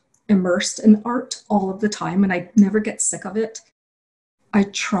really immersed in art all of the time, and I never get sick of it. I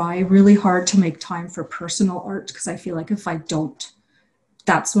try really hard to make time for personal art because I feel like if I don't,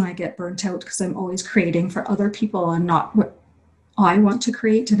 that's when I get burnt out, because I'm always creating for other people and not what I want to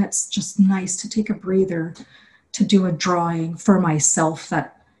create. And it's just nice to take a breather to do a drawing for myself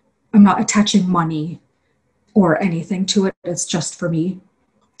that I'm not attaching money or anything to it. It's just for me.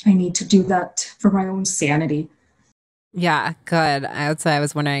 I need to do that for my own sanity. Yeah, good. I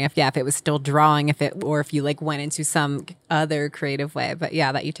was wondering if it was still drawing, or if you like went into some other creative way. But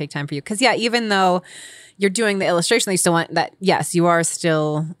yeah, that you take time for you. Because even though you're doing the illustration, you still want that. Yes, you are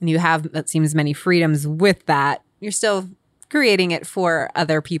still, and you have, it seems, many freedoms with that. You're still creating it for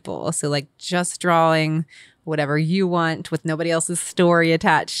other people. So like just drawing whatever you want with nobody else's story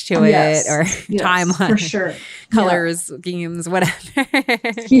attached to it, or timeline, for sure, colors, schemes, whatever.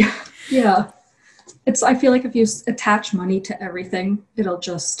 Yeah. I feel like if you attach money to everything, it'll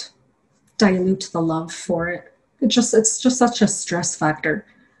just dilute the love for it. It's just such a stress factor.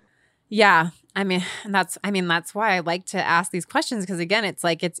 Yeah. That's why I like to ask these questions, because again, it's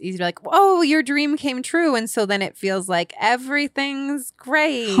like, it's easy to like, oh, your dream came true. And so then it feels like everything's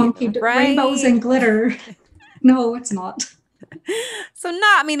great, right? Rainbows and glitter. No, it's not. So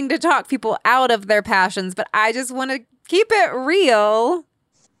not meaning to talk people out of their passions, but I just want to keep it real.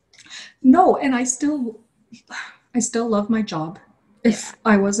 No, and I still love my job. If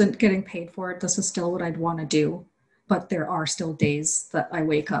I wasn't getting paid for it, this is still what I'd want to do. But there are still days that I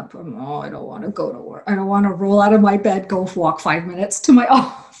wake up and, I don't want to go to work. I don't want to roll out of my bed, go walk 5 minutes to my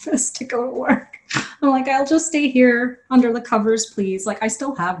office to go to work. I'm like, I'll just stay here under the covers, please. Like, I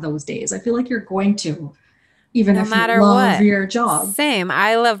still have those days. I feel like you're going to, even No if matter you love what. your job. Same.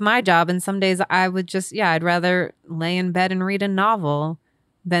 I love my job. And some days I would just, I'd rather lay in bed and read a novel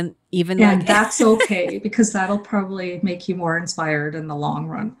than even And that's okay, because that'll probably make you more inspired in the long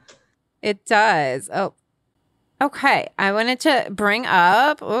run. It does. Oh, okay. I wanted to bring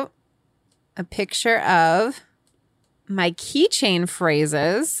up a picture of my keychain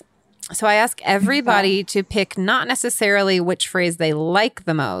phrases. So I ask everybody to pick not necessarily which phrase they like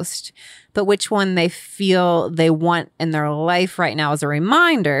the most, but which one they feel they want in their life right now as a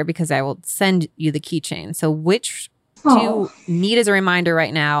reminder, because I will send you the keychain. So which do you need as a reminder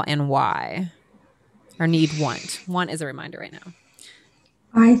right now and why? Or want? Want as a reminder right now.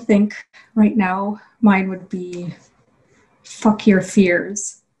 I think right now mine would be fuck your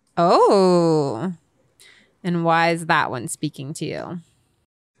fears. Oh. And why is that one speaking to you?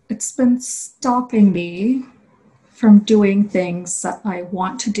 It's been stopping me from doing things that I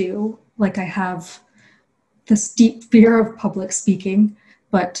want to do. Like, I have this deep fear of public speaking,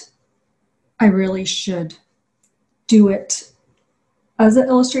 but I really should do it as an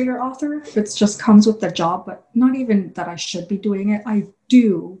illustrator author. It just comes with the job, but not even that I should be doing it. I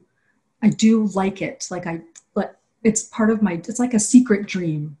do like it. But it's part of it's like a secret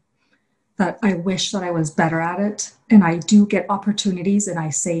dream that I wish that I was better at it. And I do get opportunities and I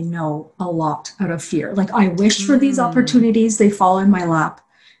say no a lot out of fear. Like, I wish for these opportunities, they fall in my lap,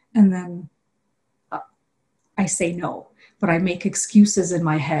 and then I say no. But I make excuses in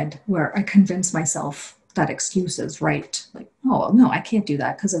my head where I convince myself that excuse is right. Like, oh, no, I can't do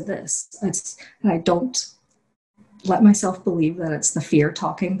that because of this. And I don't let myself believe that it's the fear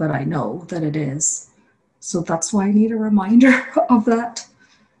talking, but I know that it is. So that's why I need a reminder of that.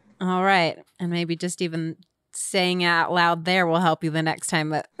 All right. And maybe just even saying it out loud there will help you the next time.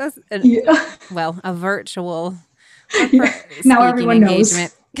 Well, a virtual now everyone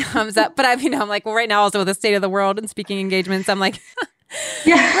engagement knows. Comes up. But I'm like, well, right now also with the state of the world and speaking engagements, I'm like,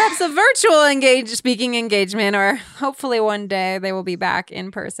 yeah, perhaps a virtual speaking engagement, or hopefully one day they will be back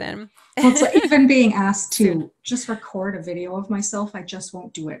in person. Well, it's like even being asked to just record a video of myself, I just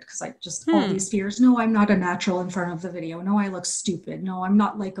won't do it because I just all these fears. No, I'm not a natural in front of the video. No, I look stupid. No, I'm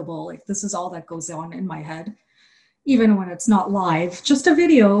not likable. Like, this is all that goes on in my head. Even when it's not live, just a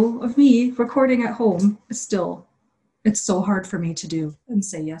video of me recording at home is still, it's so hard for me to do and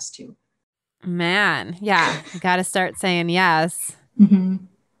say yes to. Man, yeah, you got to start saying yes. Mm-hmm.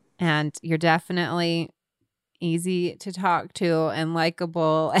 And you're definitely easy to talk to and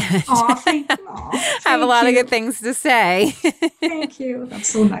likable, and have a lot of good things to say. Thank you. That's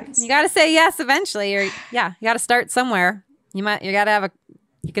so nice. You got to say yes eventually. You got to start somewhere. You got to have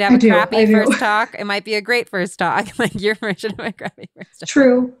you could have a crappy first talk. It might be a great first talk, like your version of a crappy first talk.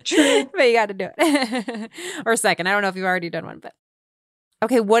 True. But you got to do it. Or second. I don't know if you've already done one, but.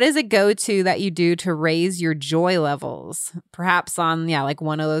 Okay, what is a go-to that you do to raise your joy levels? Perhaps on, like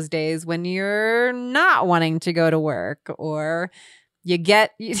one of those days when you're not wanting to go to work, or you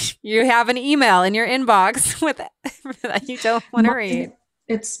have an email in your inbox that you don't want to read.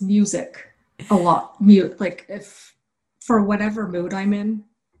 It's music a lot. Like, if for whatever mood I'm in,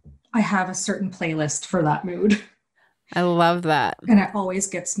 I have a certain playlist for that mood. I love that. And it always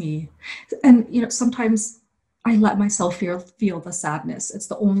gets me. And, sometimes I let myself feel the sadness. It's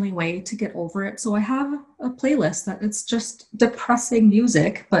the only way to get over it. So I have a playlist that it's just depressing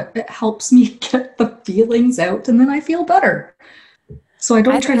music, but it helps me get the feelings out, and then I feel better. So I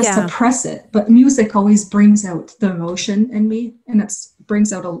don't try to suppress it, but music always brings out the emotion in me, and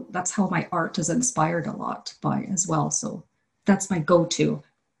that's how my art is inspired a lot by as well. So that's my go-to.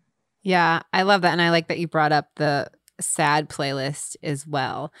 Yeah, I love that. And I like that you brought up the sad playlist as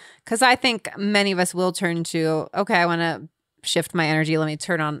well, because I think many of us will turn to, okay, I want to shift my energy, let me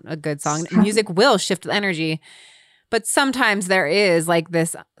turn on a good song. Music will shift the energy, but sometimes there is like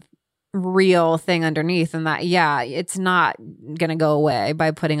this real thing underneath, and that it's not gonna go away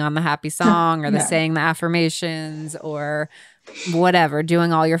by putting on the happy song or saying the affirmations or whatever,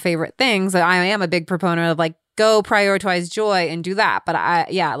 doing all your favorite things. I am a big proponent of like, go prioritize joy and do that, but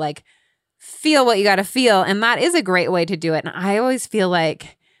feel what you got to feel. And that is a great way to do it. And I always feel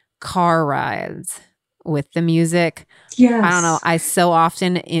like car rides with the music. Yes. I don't know. I so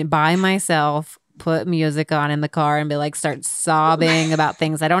often by myself put music on in the car and be like, start sobbing about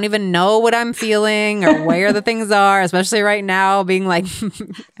things. I don't even know what I'm feeling or where the things are, especially right now being like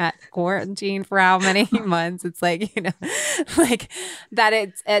at quarantine for how many months. It's like, like that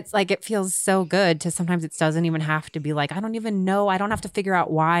it's like, it feels so good to sometimes it doesn't even have to be like, I don't even know. I don't have to figure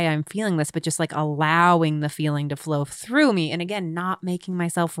out why I'm feeling this, but just like allowing the feeling to flow through me. And again, not making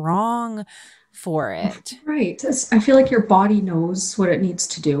myself wrong for it. Right. I feel like your body knows what it needs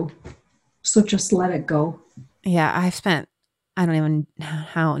to do. So just let it go. Yeah, I've spent, I don't even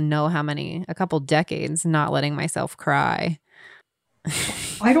know how many, a couple decades not letting myself cry.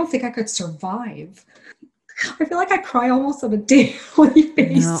 I don't think I could survive. I feel like I cry almost on a daily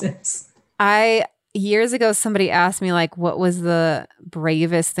basis. Years ago, somebody asked me, like, what was the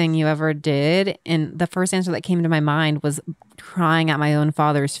bravest thing you ever did? And the first answer that came to my mind was crying at my own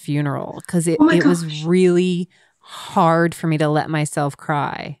father's funeral, because it was really hard for me to let myself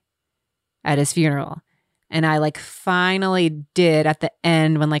cry at his funeral. And I like finally did at the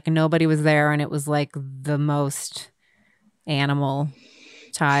end when like nobody was there, and it was like the most animal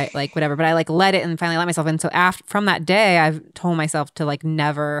like whatever. But I like let it and finally let myself in. So from that day, I've told myself to like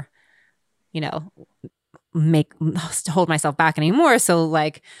never hold myself back anymore. So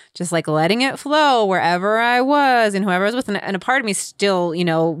like just like letting it flow wherever I was and whoever I was with. And a part of me still,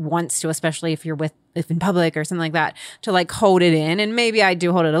 wants to, especially if in public or something like that, to like hold it in. And maybe I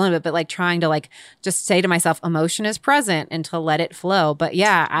do hold it a little bit, but like trying to like just say to myself, emotion is present, and to let it flow. But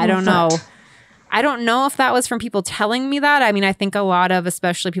yeah, I don't know. I don't know if that was from people telling me that. I mean, I think a lot of,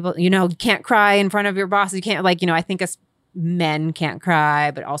 especially people, you can't cry in front of your boss. You can't I think men can't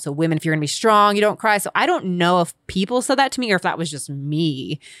cry, but also women, if you're going to be strong, you don't cry. So I don't know if people said that to me or if that was just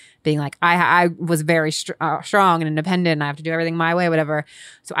me being like, I was very strong and independent and I have to do everything my way, whatever.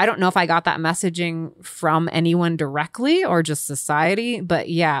 So I don't know if I got that messaging from anyone directly or just society. But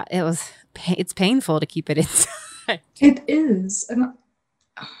yeah, it's painful to keep it inside. It is. And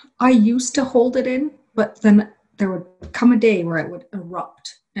I used to hold it in, but then there would come a day where it would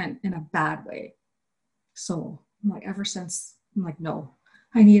erupt and in a bad way. So like ever since, I'm like, no,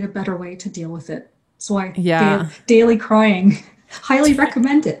 I need a better way to deal with it. So daily crying, highly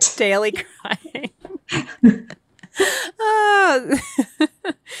recommend it. Daily crying.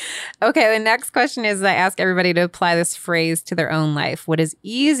 Okay, the next question is, I ask everybody to apply this phrase to their own life. What is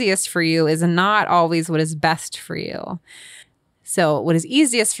easiest for you is not always what is best for you. So what is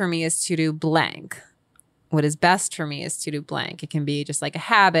easiest for me is to do blank. What is best for me is to do blank. It can be just like a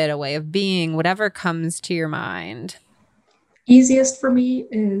habit, a way of being, whatever comes to your mind. Easiest for me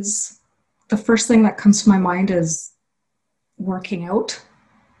is, the first thing that comes to my mind is working out.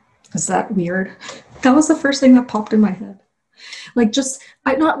 Is that weird? That was the first thing that popped in my head. Like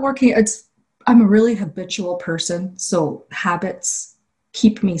I'm a really habitual person. So habits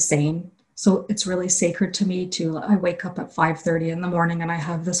keep me sane. So it's really sacred to me I wake up at 5:30 in the morning and I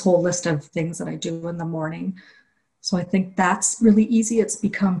have this whole list of things that I do in the morning. So I think that's really easy. It's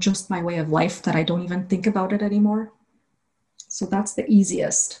become just my way of life that I don't even think about it anymore. So that's the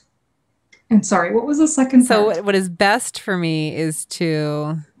easiest. And sorry, what was the second part? So what is best for me is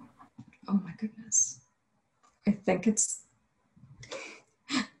to... Oh my goodness. I think it's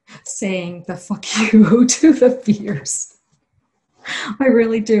saying the fuck you to the fears. I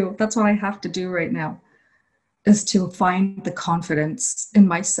really do. That's what I have to do right now, is to find the confidence in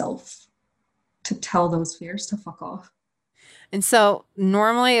myself to tell those fears to fuck off. And so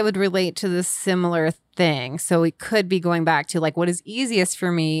normally it would relate to this similar thing. So we could be going back to like, what is easiest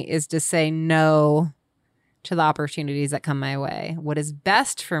for me is to say no to the opportunities that come my way. What is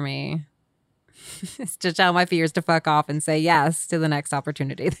best for me is to tell my fears to fuck off and say yes to the next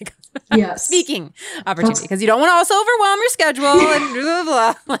opportunity. Yes. Speaking opportunity, because you don't want to also overwhelm your schedule and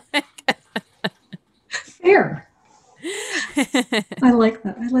blah, blah, blah. Fair. I like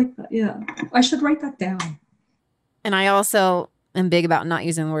that. Yeah. I should write that down. And I also am big about not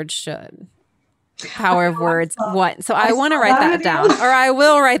using the word should. Power of words. What? So I want to write that down, or I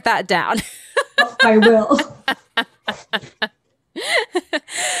will write that down. I will.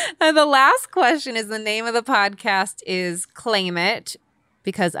 And the last question is, the name of the podcast is Claim It,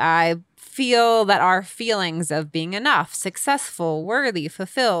 because I feel that our feelings of being enough, successful, worthy,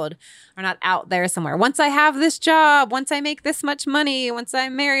 fulfilled are not out there somewhere. Once I have this job, once I make this much money, once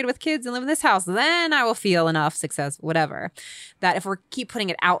I'm married with kids and live in this house, then I will feel enough, success, whatever. That if we keep putting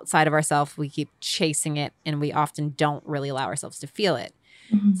it outside of ourselves, we keep chasing it, and we often don't really allow ourselves to feel it.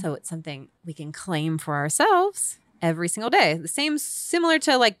 Mm-hmm. So it's something we can claim for ourselves every single day. The same, similar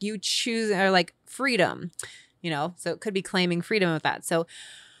to like you choose, or like freedom, so it could be claiming freedom with that. So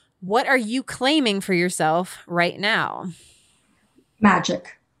what are you claiming for yourself right now?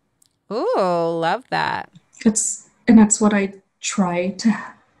 Magic. Ooh, love that. That's what I try to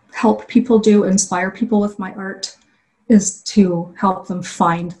help people do, inspire people with my art, is to help them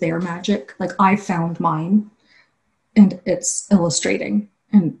find their magic. Like I found mine, and it's illustrating,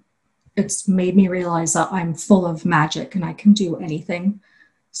 and it's made me realize that I'm full of magic and I can do anything.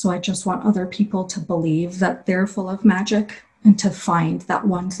 So I just want other people to believe that they're full of magic and to find that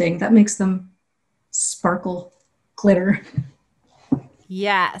one thing that makes them sparkle, glitter.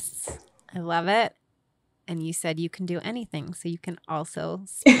 Yes, I love it. And you said you can do anything, so you can also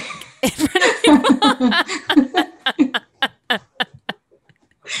speak in front of people.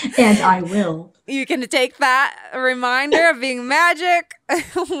 And I will. You can take that reminder of being magic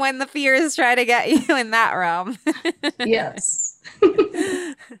when the fears try to get you in that realm. Yes.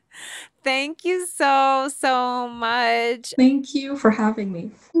 Thank you so much. Thank you for having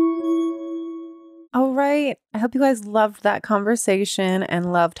me. All right. I hope you guys loved that conversation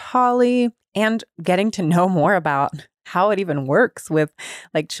and loved Holly and getting to know more about how it even works with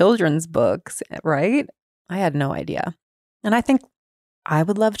like children's books, right? I had no idea. And I think I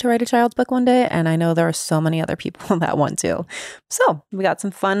would love to write a child's book one day. And I know there are so many other people that want to. So we got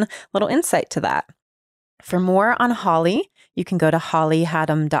some fun little insight to that. For more on Holly, you can go to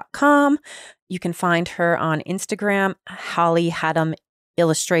hollyhaddam.com. You can find her on Instagram, Holly Haddam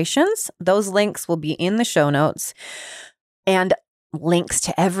Illustrations. Those links will be in the show notes. And links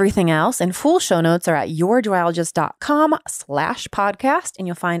to everything else and full show notes are at yourjoyologist.com/podcast. And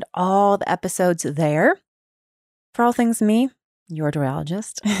you'll find all the episodes there. For all things me, Your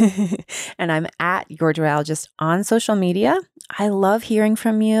Joyologist. And I'm at Your Joyologist on social media. I love hearing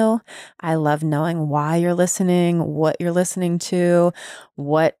from you. I love knowing why you're listening, what you're listening to,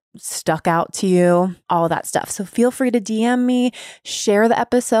 what stuck out to you, all that stuff. So feel free to DM me, share the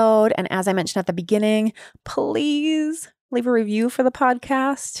episode. And as I mentioned at the beginning, please leave a review for the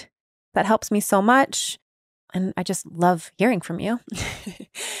podcast. That helps me so much. And I just love hearing from you.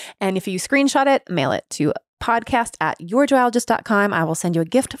 And if you screenshot it, mail it to podcast@yourjoyologist.com. I will send you a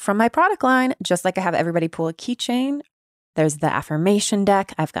gift from my product line, just like I have everybody pull a keychain. There's the affirmation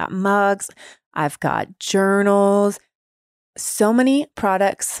deck. I've got mugs. I've got journals. So many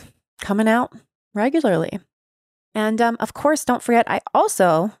products coming out regularly. And of course, don't forget, I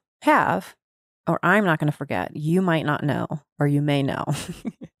also have, or I'm not going to forget, you might not know, or you may know,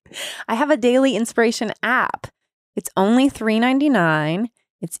 I have a daily inspiration app. It's only $3.99.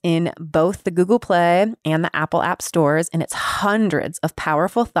 It's in both the Google Play and the Apple App stores, and it's hundreds of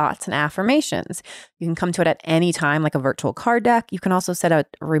powerful thoughts and affirmations. You can come to it at any time, like a virtual card deck. You can also set a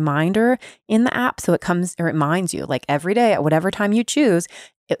reminder in the app so it reminds you, like every day at whatever time you choose,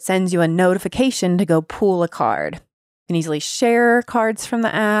 it sends you a notification to go pull a card. You can easily share cards from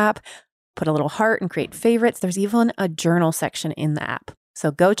the app, put a little heart and create favorites. There's even a journal section in the app. So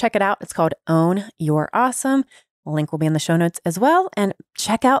go check it out. It's called Own Your Awesome. The link will be in the show notes as well. And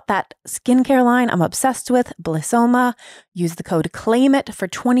check out that skincare line I'm obsessed with, Blissoma. Use the code CLAIMIT for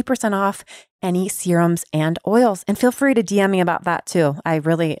 20% off any serums and oils. And feel free to DM me about that too. I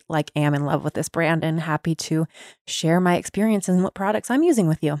really am in love with this brand and happy to share my experience and what products I'm using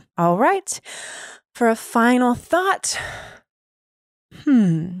with you. All right. For a final thought,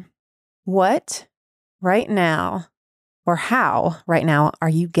 what right now, or how right now, are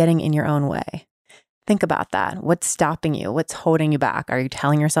you getting in your own way? Think about that. What's stopping you? What's holding you back? Are you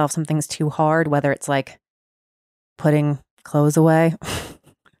telling yourself something's too hard, whether it's like putting clothes away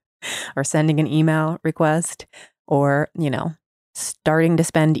or sending an email request or, starting to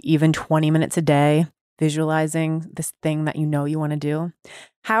spend even 20 minutes a day visualizing this thing that you know you want to do?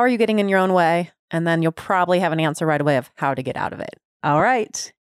 How are you getting in your own way? And then you'll probably have an answer right away of how to get out of it. All right.